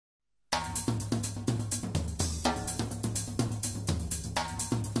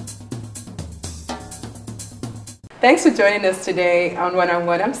Thanks for joining us today on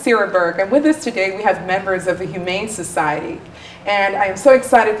One-on-One. I'm Cira Burke, and with us today we have members of the Humane Society. And I am so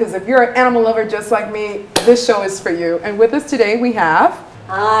excited because if you're an animal lover just like me, this show is for you. And with us today we have...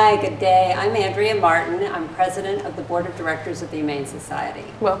 Hi, good day. I'm Andrea Martin. I'm president of the Board of Directors of the Humane Society.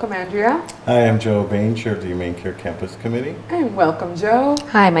 Welcome, Andrea. Hi, I'm Joe Bain, chair of the Humane Care Campus Committee. And welcome, Joe.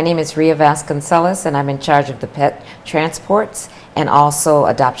 Hi, my name is Ria Vasconcelos, and I'm in charge of the pet transports and also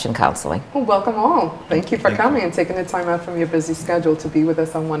adoption counseling. Well, welcome all. Thank you for coming and taking the time out from your busy schedule to be with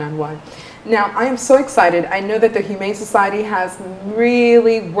us on One-on-One. Now, I am so excited. I know that the Humane Society has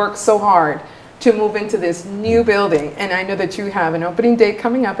really worked so hard to move into this new building, and I know that you have an opening date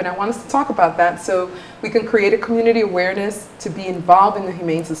coming up, and I want us to talk about that so we can create a community awareness to be involved in the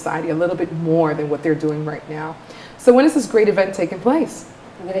Humane Society a little bit more than what they're doing right now. So when is this great event taking place?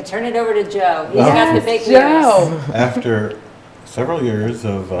 I'm going to turn it over to Joe. He's got the big news. After several years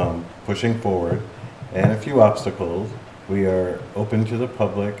of pushing forward and a few obstacles, we are open to the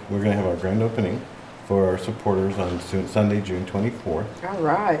public. We're going to have our grand opening for our supporters on Sunday, June 24th. All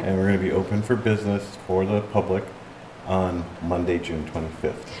right. And we're going to be open for business for the public on Monday, June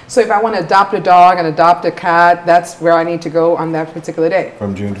 25th. So if I want to adopt a dog and adopt a cat, that's where I need to go on that particular day?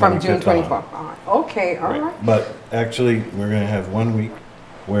 From June 25th. From June 24th. On. Okay, all right. But actually, we're going to have 1 week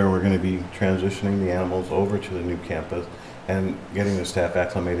where we're going to be transitioning the animals over to the new campus and getting the staff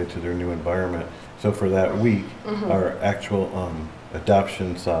acclimated to their new environment. So for that week, our actual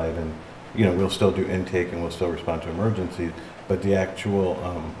adoption side, and we'll still do intake and we'll still respond to emergencies, but the actual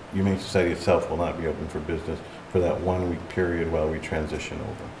Humane Society itself will not be open for business for that 1 week period while we transition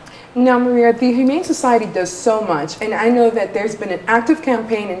over. Now, Maria, the Humane Society does so much, and I know that there's been an active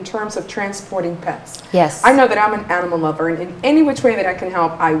campaign in terms of transporting pets. Yes. I know that I'm an animal lover, and in any which way that I can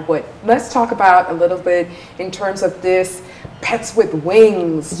help, I would. Let's talk about a little bit in terms of this Pets with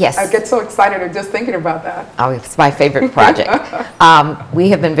Wings. Yes. I get so excited just thinking about that. Oh, it's my favorite project. We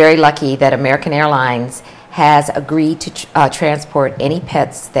have been very lucky that American Airlines has agreed to transport any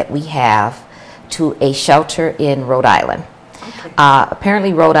pets that we have to a shelter in Rhode Island. Okay.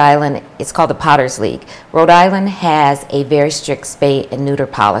 Apparently Rhode Island, it's called the Potter's League. Rhode Island has a very strict spay and neuter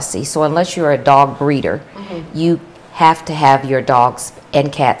policy. So unless you're a dog breeder, you have to have your dogs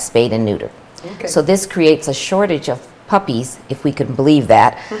and cats spayed and neutered. Okay. So this creates a shortage of puppies, if we can believe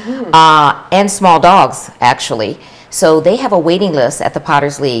that, and small dogs, actually. So they have a waiting list at the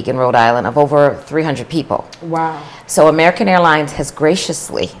Potter's League in Rhode Island of over 300 people. Wow. So American Airlines has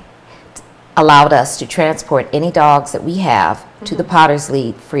graciously allowed us to transport any dogs that we have to the Potter's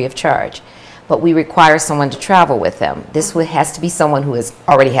League free of charge. But we require someone to travel with them. This has to be someone who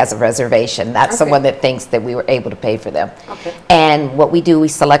already has a reservation, not someone that thinks that we were able to pay for them. Okay. And what we do, we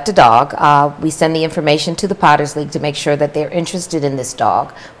select a dog. We send the information to the Potter's League to make sure that they're interested in this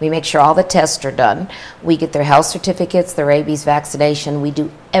dog. We make sure all the tests are done. We get their health certificates, their rabies vaccination. We do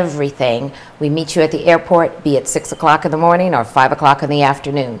everything. We meet you at the airport, be it 6 o'clock in the morning or 5 o'clock in the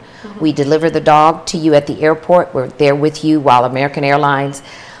afternoon. We deliver the dog to you at the airport. We're there with you while American Airlines,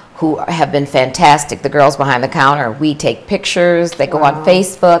 who have been fantastic, the girls behind the counter, we take pictures, they go on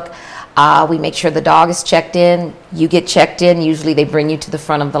Facebook, we make sure the dog is checked in, you get checked in, usually they bring you to the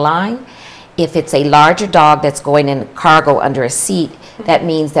front of the line. If it's a larger dog that's going in cargo under a seat, that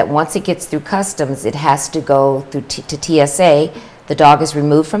means that once it gets through customs, it has to go through to TSA, the dog is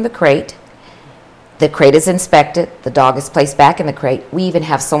removed from the crate is inspected, the dog is placed back in the crate, we even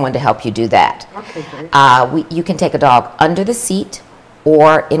have someone to help you do that. Okay, great. You can take a dog under the seat,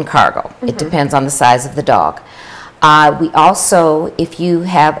 or in cargo. It depends on the size of the dog. We also, if you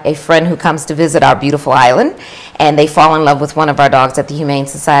have a friend who comes to visit our beautiful island and they fall in love with one of our dogs at the Humane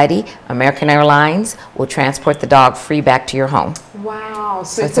Society, American Airlines will transport the dog free back to your home. Wow,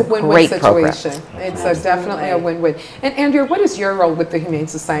 so it's a win-win situation. It's definitely a win-win. And Andrea, what is your role with the Humane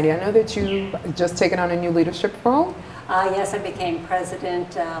Society? I know that you've just taken on a new leadership role. Yes, I became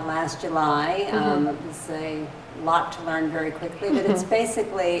president last July. It's a lot to learn very quickly, but it's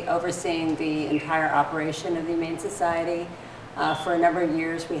basically overseeing the entire operation of the Humane Society. For a number of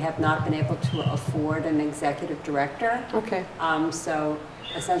years, we have not been able to afford an executive director. Okay. So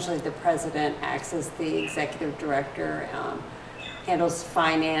essentially, the president acts as the executive director, handles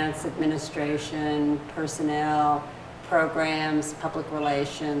finance, administration, personnel, programs, public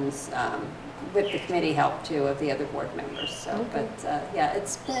relations, with the committee help too of the other board members. So, but yeah,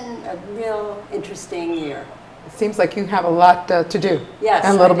 it's been a real interesting year. It seems like you have a lot to do. Yes,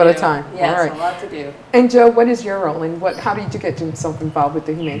 and a little bit of time. Yes, all right. A lot to do. And Joe, what is your role, and how did you get yourself involved with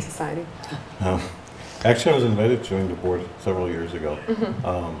the Humane Society? Actually, I was invited to join the board several years ago,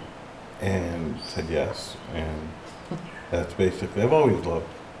 and said yes. And that's basically, I've always loved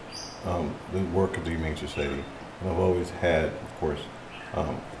the work of the Humane Society. And I've always had, of course,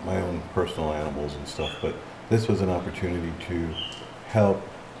 my own personal animals and stuff, but this was an opportunity to help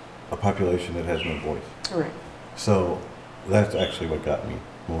a population that has no voice. Right. So that's actually what got me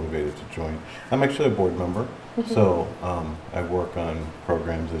motivated to join. I'm actually a board member, so I work on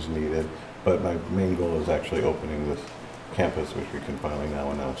programs as needed, but my main goal is actually opening this campus, which we can finally now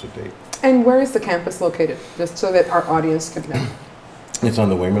announce a date. And where is the campus located, just so that our audience can know? It's on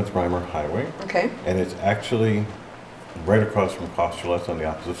the Weymouth-Reimer Highway. Okay. And it's actually right across from Costulas on the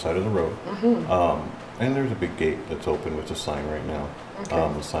opposite side of the road. And there's a big gate that's open with a sign right now. Okay.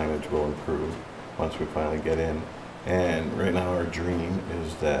 The signage will improve once we finally get in. And right now our dream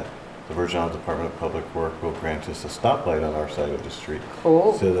is that the Virgin Islands Department of Public Works will grant us a stoplight on our side of the street.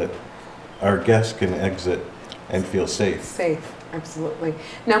 Cool. So that our guests can exit and feel safe. Safe, absolutely.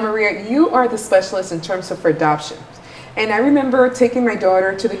 Now, Maria, you are the specialist in terms of for adoption. And I remember taking my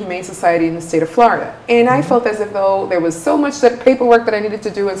daughter to the Humane Society in the state of Florida. And I felt as if though there was so much paperwork that I needed to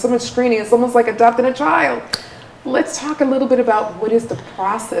do and so much screening. It's almost like adopting a child. Let's talk a little bit about what is the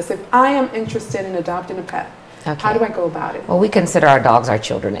process if I am interested in adopting a pet. Okay. How do I go about it? Well, we consider our dogs our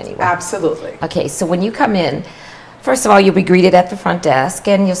children anyway. Absolutely. Okay, so when you come in, first of all, you'll be greeted at the front desk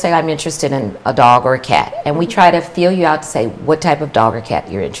and you'll say, I'm interested in a dog or a cat. And we try to feel you out to say what type of dog or cat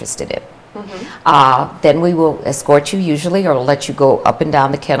you're interested in. Then we will escort you usually, or let you go up and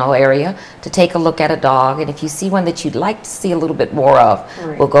down the kennel area to take a look at a dog. And if you see one that you'd like to see a little bit more of,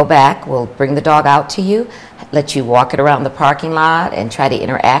 Right. we'll go back, we'll bring the dog out to you, let you walk it around the parking lot and try to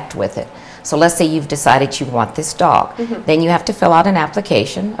interact with it. So let's say you've decided you want this dog. Then you have to fill out an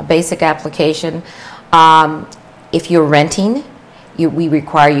application, a basic application. If you're renting, we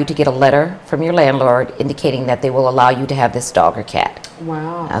require you to get a letter from your landlord indicating that they will allow you to have this dog or cat.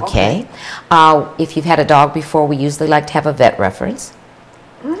 Wow. Okay. If you've had a dog before, we usually like to have a vet reference.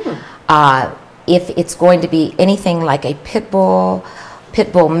 If it's going to be anything like a pit bull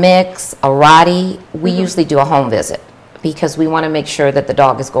mix, a Rottie, we usually do a home visit because we want to make sure that the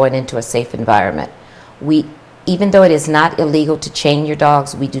dog is going into a safe environment. Even though it is not illegal to chain your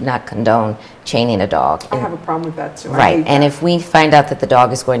dogs, we do not condone chaining a dog. I have a problem with that too. I Right, hate and that. if we find out that the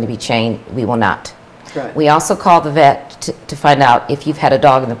dog is going to be chained, we will not. Good. We also call the vet to find out if you've had a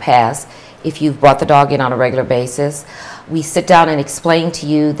dog in the past, if you've brought the dog in on a regular basis. We sit down and explain to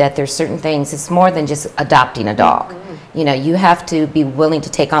you that there's certain things, it's more than just adopting a dog. You know, you have to be willing to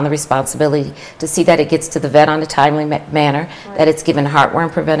take on the responsibility to see that it gets to the vet on a timely manner, that it's given heartworm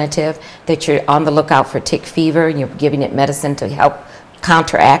preventative, that you're on the lookout for tick fever and you're giving it medicine to help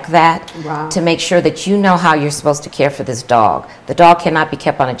counteract that, Wow. to make sure that you know how you're supposed to care for this dog. The dog cannot be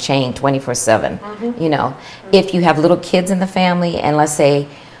kept on a chain 24/7. You know, if you have little kids in the family, and let's say,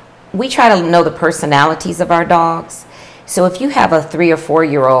 we try to know the personalities of our dogs. So if you have a 3 or 4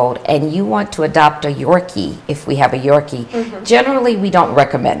 year old and you want to adopt a Yorkie, if we have a Yorkie, generally we don't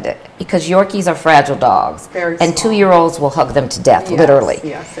recommend it because Yorkies are fragile dogs. Very and small. 2-year-olds will hug them to death, Yes, literally.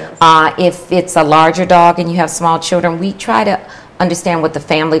 yes, yes. If it's a larger dog and you have small children, we try to understand what the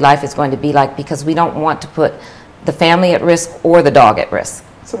family life is going to be like because we don't want to put the family at risk or the dog at risk.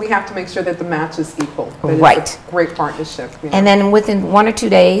 So we have to make sure that the match is equal. That Right. It's a great partnership. You know. And then within 1 or 2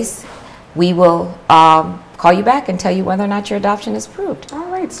 days, we will call you back and tell you whether or not your adoption is approved. All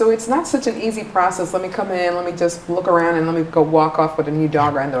right, so it's not such an easy process. Let me come in, let me just look around, and let me go walk off with a new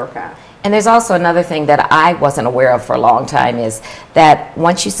dog or cat. And there's also another thing that I wasn't aware of for a long time is that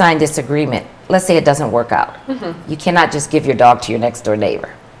once you sign this agreement, let's say it doesn't work out, you cannot just give your dog to your next door neighbor.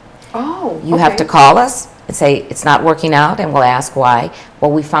 Oh, You have to call us and say it's not working out, and we'll ask why.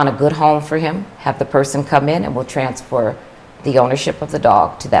 Well, we found a good home for him, have the person come in, and we'll transfer the ownership of the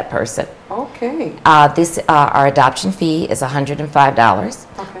dog to that person. Okay. Our adoption fee is $105,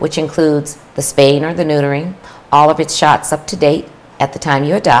 which includes the spaying or the neutering, all of its shots up to date at the time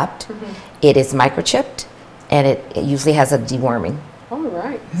you adopt. It is microchipped, and it usually has a deworming. All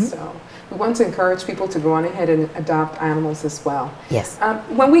right. So we want to encourage people to go on ahead and adopt animals as well. Yes.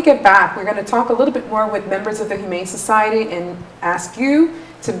 When we get back, we're going to talk a little bit more with members of the Humane Society and ask you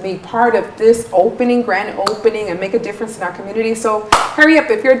to be part of this grand opening, and make a difference in our community. So hurry up.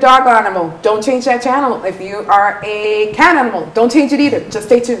 If you're a dog animal, don't change that channel. If you are a cat animal, don't change it either. Just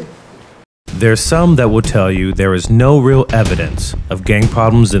stay tuned. There's some that will tell you there is no real evidence of gang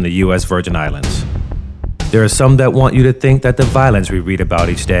problems in the U.S. Virgin Islands. There are some that want you to think that the violence we read about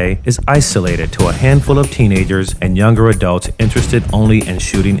each day is isolated to a handful of teenagers and younger adults interested only in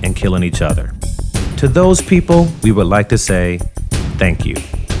shooting and killing each other. To those people, we would like to say, thank you.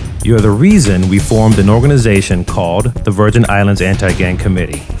 You're the reason we formed an organization called the Virgin Islands Anti-Gang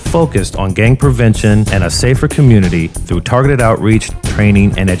Committee, focused on gang prevention and a safer community through targeted outreach,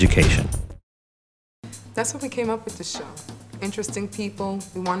 training, and education. That's what we came up with the show. Interesting people.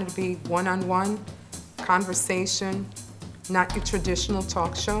 We wanted to be one-on-one, conversation, not your traditional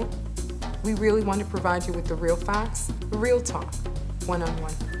talk show. We really want to provide you with the real facts, real talk,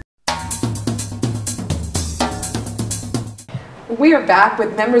 one-on-one. We are back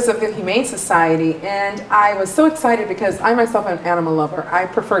with members of the Humane Society, and I was so excited because I myself am an animal lover. I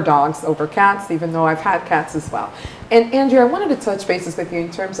prefer dogs over cats, even though I've had cats as well. And Andrea, I wanted to touch bases with you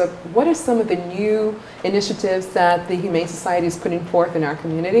in terms of what are some of the new initiatives that the Humane Society is putting forth in our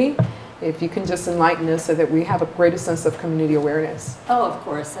community. If you can just enlighten us so that we have a greater sense of community awareness. Oh, of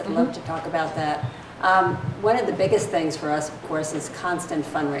course. I'd love to talk about that. One of the biggest things for us, of course, is constant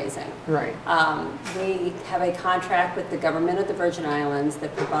fundraising. Right. We have a contract with the government of the Virgin Islands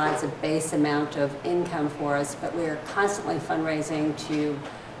that provides a base amount of income for us, but we are constantly fundraising to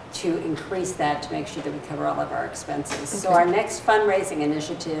increase that to make sure that we cover all of our expenses. Okay. So our next fundraising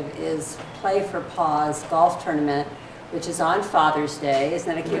initiative is Play for Paws golf tournament, which is on Father's Day.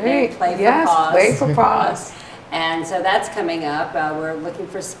 Isn't that a cute name? Play for Paws. Play for Paws. And so that's coming up. We're looking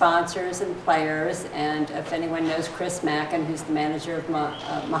for sponsors and players. And if anyone knows Chris Mackin, who's the manager of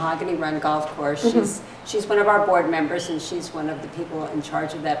Mahogany Run Golf Course, she's one of our board members, and she's one of the people in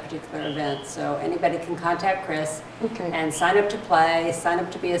charge of that particular event. So anybody can contact Chris and sign up to play, sign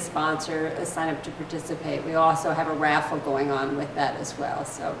up to be a sponsor, sign up to participate. We also have a raffle going on with that as well.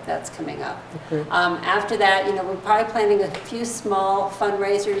 So that's coming up. After that, you know, we're probably planning a few small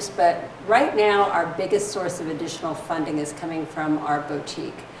fundraisers, but right now our biggest source of additional funding is coming from our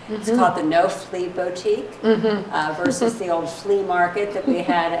boutique. It's called the No Flea Boutique versus the old flea market that we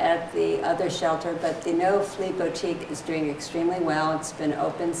had at the other shelter. But the No Flea Boutique is doing extremely well. It's been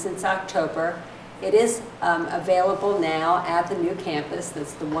open since October. It is available now at the new campus.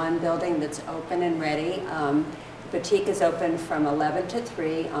 That's the one building that's open and ready. The boutique is open from 11 to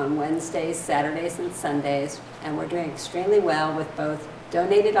 3 on Wednesdays, Saturdays, and Sundays. And we're doing extremely well with both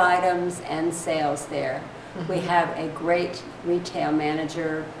donated items and sales there. We have a great retail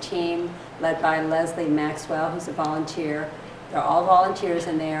manager team led by Leslie Maxwell, who's a volunteer. They're all volunteers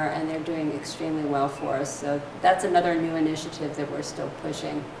in there, and they're doing extremely well for us. So that's another new initiative that we're still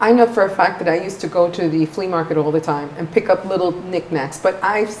pushing. I know for a fact that I used to go to the flea market all the time and pick up little knickknacks, but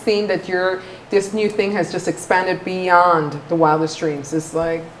I've seen that this new thing has just expanded beyond the wildest dreams. It's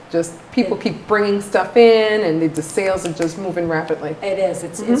like just people keep bringing stuff in, and the sales are just moving rapidly. It is.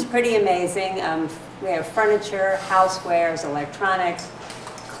 It's pretty amazing. We have furniture, housewares, electronics,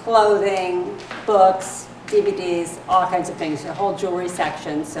 clothing, books, DVDs, all kinds of things, a whole jewelry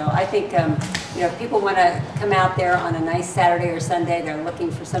section. So I think, you know, if people want to come out there on a nice Saturday or Sunday, they're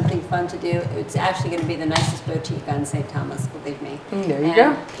looking for something fun to do, it's actually going to be the nicest boutique on St. Thomas, believe me. There you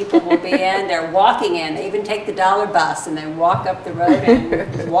go. People will be in, they're walking in, they even take the dollar bus and they walk up the road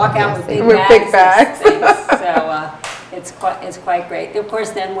and walk out with big bags. So it's quite great. Of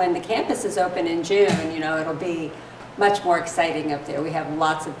course, then when the campus is open in June, you know, it'll be much more exciting up there. We have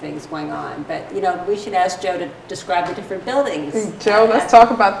lots of things going on. But, you know, we should ask Joe to describe the different buildings. Joe, let's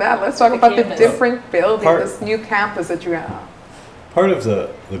talk about that. Let's talk about the different buildings, this new campus that you have. Part of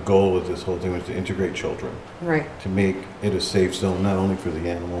the goal with this whole thing was to integrate children. Right. To make it a safe zone, not only for the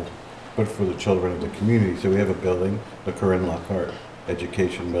animals, but for the children of the community. So we have a building, the Corinne Lockhart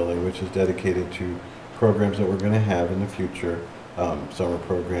Education Building, which is dedicated to programs that we're going to have in the future. Summer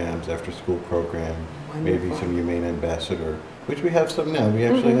programs, after school program, maybe some Humane Ambassador, which we have some now. We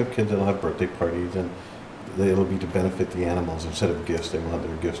actually have kids that'll have birthday parties, and it'll be to benefit the animals instead of gifts. They want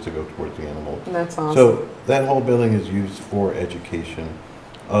their gifts to go towards the animals. That's awesome. So that whole building is used for education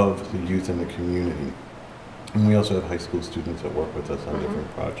of the youth in the community. And we also have high school students that work with us on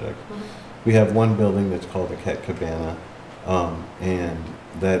different projects. We have one building that's called the Cat Cabana, and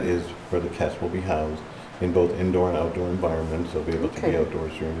that is where the cats will be housed in both indoor and outdoor environments. They'll be able to be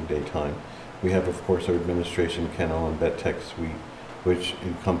outdoors during the daytime. We have, of course, our administration kennel and vet tech suite, which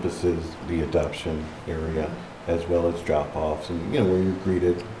encompasses the adoption area as well as drop-offs and, you know, where you're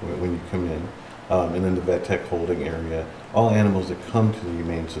greeted when you come in. And then the vet tech holding area. All animals that come to the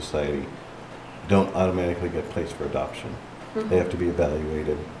Humane Society don't automatically get placed for adoption. They have to be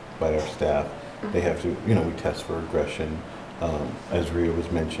evaluated by our staff. They have to, you know, we test for aggression, as Rhea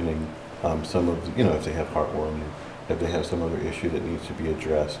was mentioning. Some of the, you know, if they have heartworm, if they have some other issue that needs to be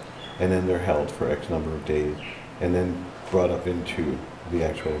addressed, and then they're held for X number of days, and then brought up into the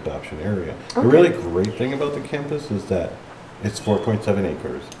actual adoption area. The really great thing about the campus is that it's 4.7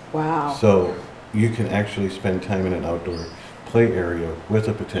 acres. Wow. So you can actually spend time in an outdoor play area with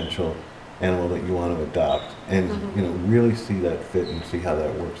a potential animal that you want to adopt, and you know, really see that fit and see how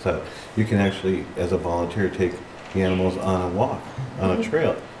that works out. You can actually, as a volunteer, take the animals on a walk, on a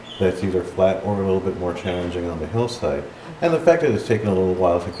trail. that's either flat or a little bit more challenging on the hillside. And the fact that it's taken a little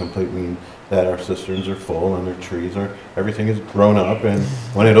while to complete means that our cisterns are full and their trees are, everything is grown up, and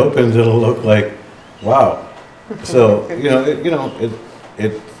when it opens, it'll look like, wow. So,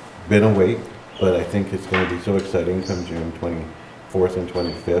 it's been a wait, but I think it's going to be so exciting come June 24th and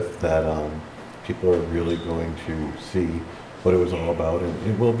 25th that people are really going to see what it was all about, and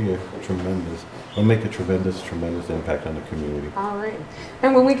it will be it'll make a tremendous impact on the community. All right.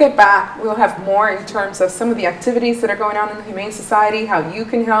 And when we get back, we'll have more in terms of some of the activities that are going on in the Humane Society, how you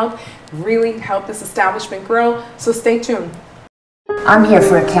can really help this establishment grow. So stay tuned. I'm here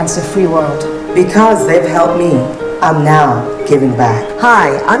for a cancer-free world. Because they've helped me, I'm now giving back.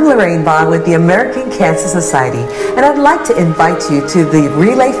 Hi, I'm Lorraine Vaughn with the American Cancer Society, and I'd like to invite you to the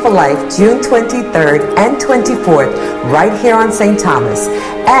Relay for Life June 23rd and 24th right here on St. Thomas.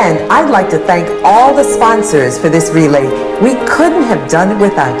 And I'd like to thank all the sponsors for this relay. We couldn't have done it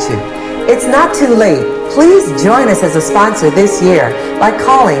without you. It's not too late. Please join us as a sponsor this year by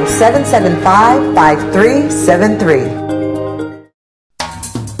calling 775-5373.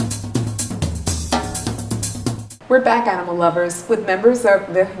 We're back, animal lovers, with members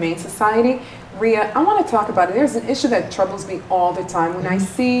of the Humane Society. Rhea, I want to talk about it. There's an issue that troubles me all the time when I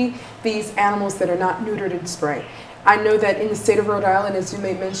see these animals that are not neutered and sprayed. I know that in the state of Rhode Island, as you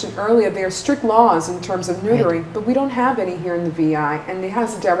may mention earlier, there are strict laws in terms of neutering, but we don't have any here in the VI, and it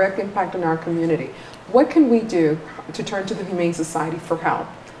has a direct impact on our community. What can we do to turn to the Humane Society for help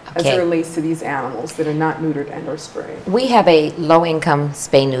as it relates to these animals that are not neutered and or sprayed? We have a low-income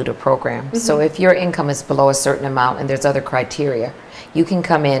spay-neuter program. So if your income is below a certain amount and there's other criteria, you can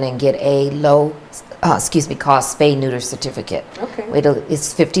come in and get a cost spay-neuter certificate. Okay.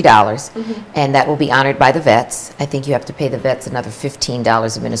 It's $50, and that will be honored by the vets. I think you have to pay the vets another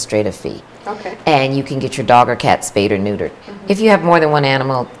 $15 administrative fee. Okay. And you can get your dog or cat spayed or neutered. If you have more than one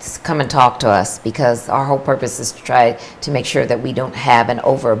animal, come and talk to us, because our whole purpose is to try to make sure that we don't have an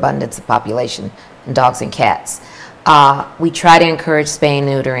overabundance of population in dogs and cats. We try to encourage spay and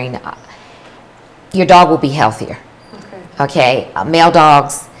neutering. Your dog will be healthier. Okay, male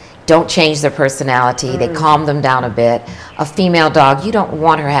dogs don't change their personality. They calm them down a bit. A female dog, you don't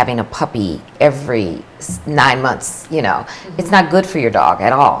want her having a puppy every 9 months, It's not good for your dog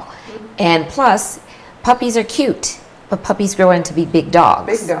at all. And plus, puppies are cute, but puppies grow into be big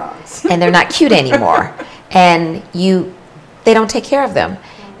dogs. Big dogs. And they're not cute anymore. And they don't take care of them.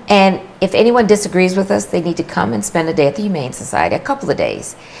 And if anyone disagrees with us, they need to come and spend a day at the Humane Society, a couple of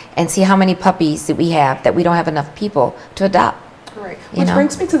days, and see how many puppies that we have that we don't have enough people to adopt. Right. Which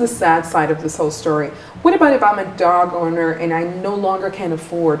brings me to the sad side of this whole story. What about if I'm a dog owner and I no longer can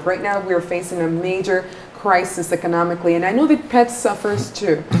afford? Right now we're facing a major crisis economically, and I know that pets suffers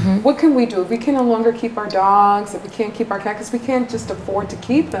too. What can we do if we can no longer keep our dogs, if we can't keep our cats, because we can't just afford to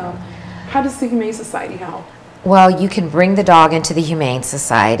keep them? How does the Humane Society help? Well, you can bring the dog into the Humane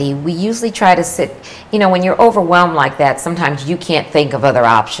Society. We usually try to sit, when you're overwhelmed like that, sometimes you can't think of other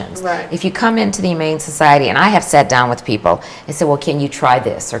options. Right. If you come into the Humane Society, and I have sat down with people and said, well, can you try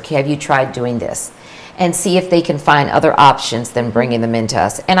this? Or have you tried doing this? And see if they can find other options than bringing them into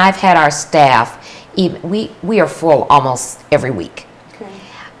us. And I've had our staff, we are full almost every week.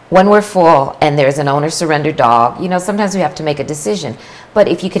 When we're full and there's an owner surrender dog, sometimes we have to make a decision. But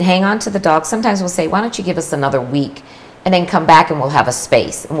if you can hang on to the dog, sometimes we'll say, why don't you give us another week and then come back and we'll have a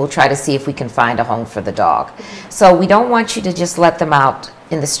space and we'll try to see if we can find a home for the dog. So we don't want you to just let them out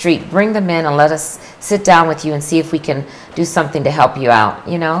in the street. Bring them in and let us sit down with you and see if we can do something to help you out,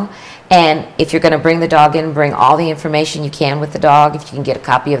 And if you're going to bring the dog in, bring all the information you can with the dog. If you can get a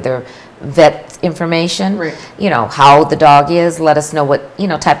copy of their vet information, how the dog is, let us know what,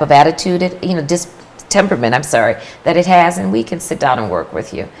 type of attitude temperament, that it has, and we can sit down and work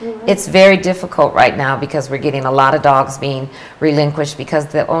with you. It's very difficult right now because we're getting a lot of dogs being relinquished because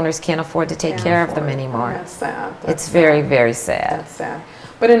the owners can't afford to take care of them anymore. That's sad. It's very, very sad. That's sad.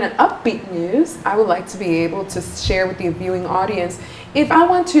 But in an upbeat news, I would like to be able to share with the viewing audience, if I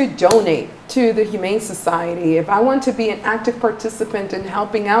want to donate to the Humane Society, if I want to be an active participant in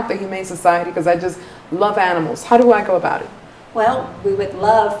helping out the Humane Society because I just love animals, how do I go about it? Well, we would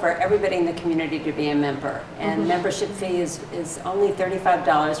love for everybody in the community to be a member, and membership fee is only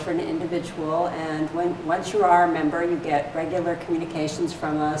 $35 for an individual, and once you are a member, you get regular communications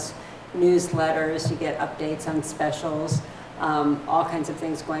from us, newsletters, you get updates on specials, all kinds of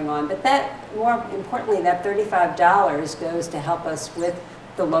things going on. But more importantly, that $35 goes to help us with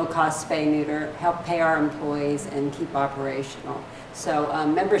the low-cost spay-neuter, help pay our employees, and keep operational. So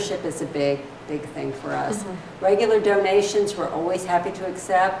membership is a big thing for us. Regular donations, we're always happy to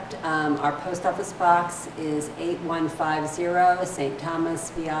accept. Our post office box is 8150 St.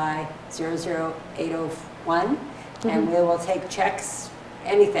 Thomas, VI 00801, and we will take checks,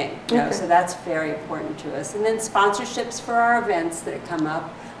 anything. You know, so that's very important to us. And then sponsorships for our events that come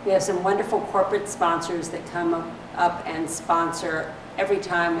up. We have some wonderful corporate sponsors that come up and sponsor every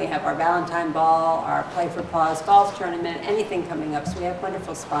time we have our Valentine Ball, our Play for Paws golf tournament, anything coming up. So we have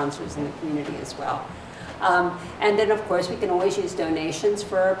wonderful sponsors in the community as well. And then, of course, we can always use donations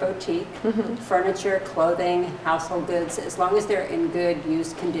for our boutique, furniture, clothing, household goods, as long as they're in good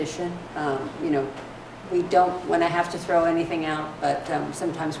used condition. You know, we don't want to have to throw anything out, but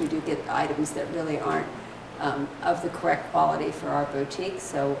sometimes we do get items that really aren't of the correct quality for our boutique.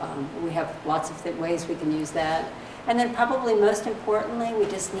 So we have lots of ways we can use that. And then probably most importantly, we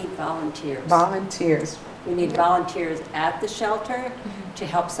just need volunteers. Volunteers. We need volunteers at the shelter to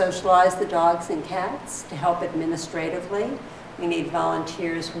help socialize the dogs and cats, to help administratively. We need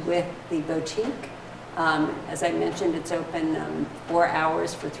volunteers with the boutique. As I mentioned, it's open 4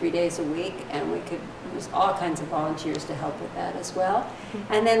 hours for 3 days a week, and we could use all kinds of volunteers to help with that as well.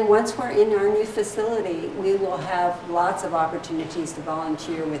 And then once we're in our new facility, we will have lots of opportunities to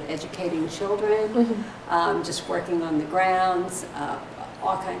volunteer with educating children, just working on the grounds,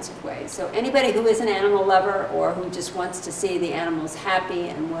 all kinds of ways. So anybody who is an animal lover or who just wants to see the animals happy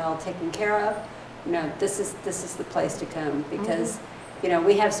and well taken care of, you know, this is the place to come, because you know,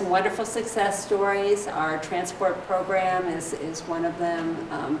 we have some wonderful success stories. Our transport program is one of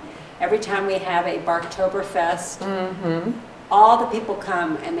them. Every time we have a Barktoberfest, all the people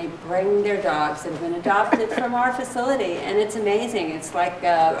come and they bring their dogs that have been adopted from our facility, and it's amazing. It's like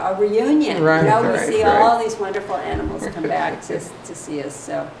a reunion. Right, you know, we right, see right. all these wonderful animals come back to see us.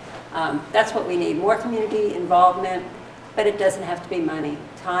 So that's what we need, more community involvement, but it doesn't have to be money.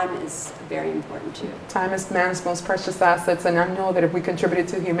 Time is very important too. Time is man's most precious assets, and I know that if we contributed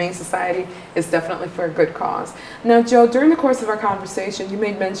to the Humane Society, it's definitely for a good cause. Now, Joe, during the course of our conversation, you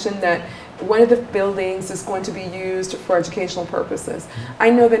made mention that one of the buildings is going to be used for educational purposes. I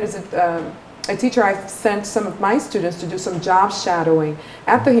know that as a teacher, I've sent some of my students to do some job shadowing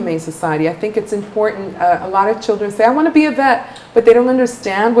at the Humane Society. I think it's important. A lot of children say, I want to be a vet, but they don't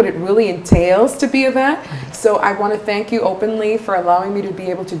understand what it really entails to be a vet. So I want to thank you openly for allowing me to be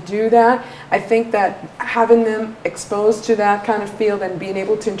able to do that. I think that having them exposed to that kind of field and being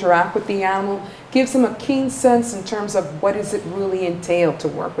able to interact with the animal gives them a keen sense in terms of what does it really entail to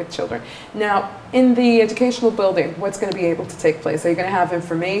work with children. Now, in the educational building, what's going to be able to take place? Are you going to have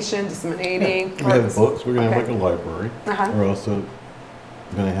information, disseminating? We have books. We're going to have like a library. Uh-huh. We're also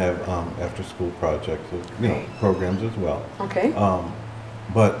going to have after-school projects, you know, programs as well. Okay.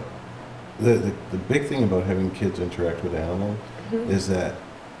 But the big thing about having kids interact with animals is that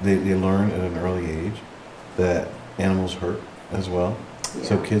they learn at an early age that animals hurt as well. Yeah.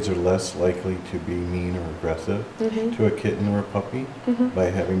 So kids are less likely to be mean or aggressive to a kitten or a puppy by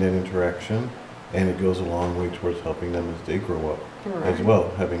having that interaction, and it goes a long way towards helping them as they grow up as well,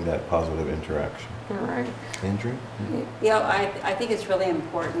 having that positive interaction. Right. Andrew? You know, I think it's really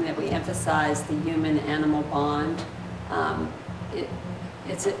important that we emphasize the human-animal bond.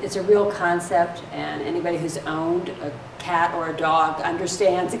 It's a real concept, and anybody who's owned a cat or a dog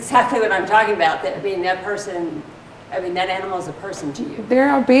understands exactly what I'm talking about. I mean, that animal is a person to you. They're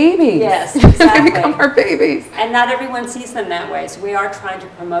our babies. Yes, exactly. They become our babies. And not everyone sees them that way, so we are trying to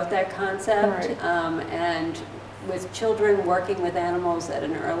promote that concept. Right. And with children working with animals at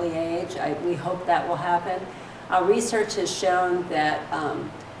an early age, we hope that will happen. Our research has shown that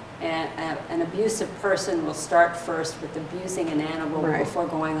an abusive person will start first with abusing an animal before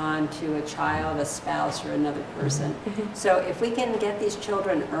going on to a child, a spouse, or another person. So if we can get these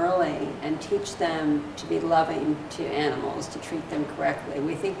children early and teach them to be loving to animals, to treat them correctly,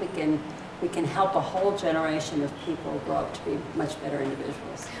 we think we can help a whole generation of people grow up to be much better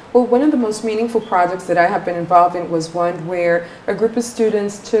individuals. Well, one of the most meaningful projects that I have been involved in was one where a group of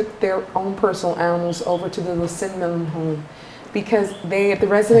students took their own personal animals over to the Lucinda home, because the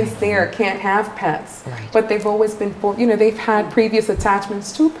residents there can't have pets, but they've always been, they've had previous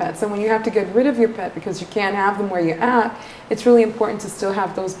attachments to pets, and when you have to get rid of your pet because you can't have them where you're at, it's really important to still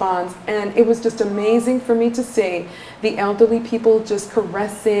have those bonds. And it was just amazing for me to see the elderly people just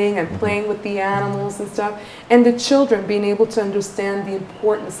caressing and playing with the animals and stuff, and the children being able to understand the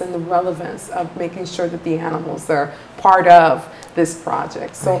importance and the relevance of making sure that the animals are part of this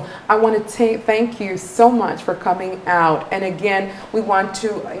project. So I want to thank you so much for coming out. And again, we want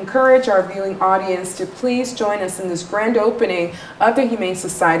to encourage our viewing audience to please join us in this grand opening of the Humane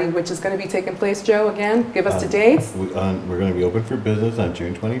Society, which is going to be taking place, Joe, again, give us the dates. We're going to be open for business on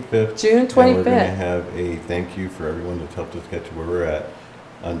June 25th. June 25th. And we're going to have a thank you for everyone that's helped us get to where we're at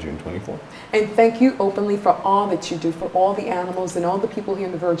on June 24th. And thank you openly for all that you do, for all the animals and all the people here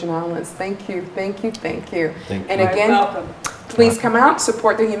in the Virgin Islands. Thank you, thank you, thank you. Thank and you. again, welcome. Please come out,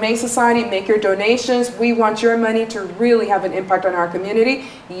 support the Humane Society, make your donations. We want your money to really have an impact on our community.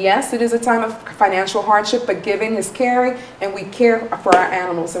 Yes, it is a time of financial hardship, but giving is caring, and we care for our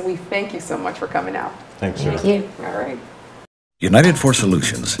animals. And we thank you so much for coming out. Thanks, sir. Thank you. All right. United for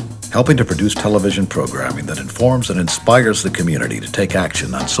Solutions, helping to produce television programming that informs and inspires the community to take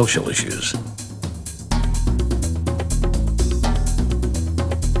action on social issues.